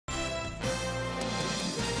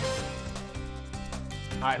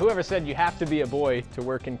All right, whoever said you have to be a boy to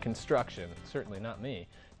work in construction? Certainly not me.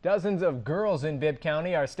 Dozens of girls in Bibb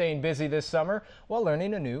County are staying busy this summer while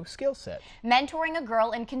learning a new skill set. Mentoring a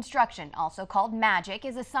Girl in Construction, also called MAGIC,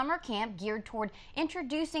 is a summer camp geared toward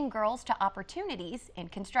introducing girls to opportunities in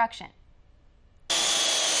construction.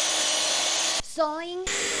 Sawing,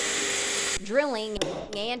 drilling,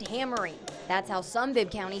 and hammering. That's how some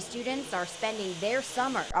Bibb County students are spending their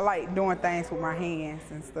summer. I like doing things with my hands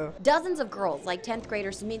and stuff. Dozens of girls, like 10th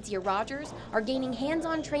grader Cynthia Rogers, are gaining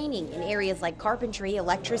hands-on training in areas like carpentry,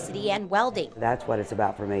 electricity, and welding. That's what it's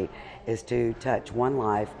about for me, is to touch one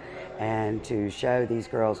life and to show these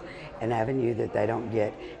girls an avenue that they don't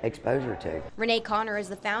get exposure to. Renee Connor is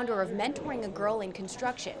the founder of Mentoring a Girl in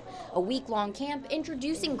Construction, a week-long camp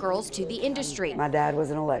introducing girls to the industry. My dad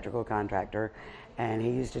was an electrical contractor, and he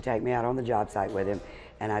used to take me out on the job site with him,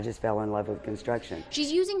 and I just fell in love with construction.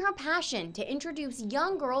 She's using her passion to introduce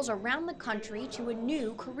young girls around the country to a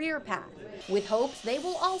new career path, with hopes they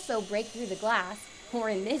will also break through the glass, or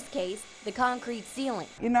in this case, the concrete ceiling.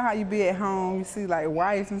 You know how you be at home, you see like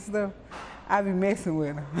wives and stuff? I be messing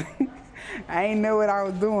with them. I ain't know what I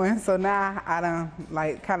was doing, so now I done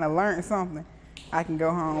like kind of learned something. I can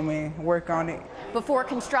go home and work on it. Before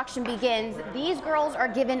construction begins, these girls are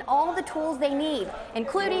given all the tools they need,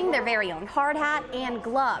 including their very own hard hat and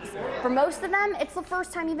gloves. For most of them, it's the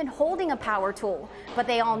first time even holding a power tool, but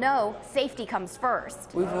they all know safety comes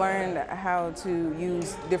first. We've learned how to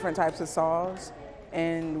use different types of saws,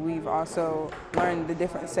 and we've also learned the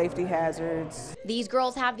different safety hazards. These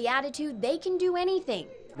girls have the attitude they can do anything.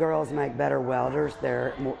 Girls make better welders.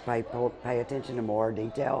 Pay attention to more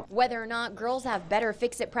detail. Whether or not girls have better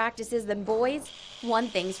fix-it practices than boys, one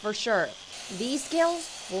thing's for sure. These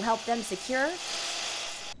skills will help them secure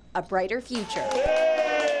a brighter future.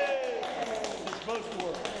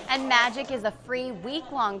 And MAGIC is a free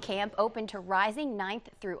week-long camp open to rising 9th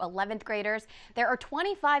through 11th graders. There are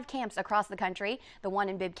 25 camps across the country. The one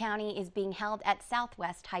in Bibb County is being held at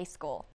Southwest High School.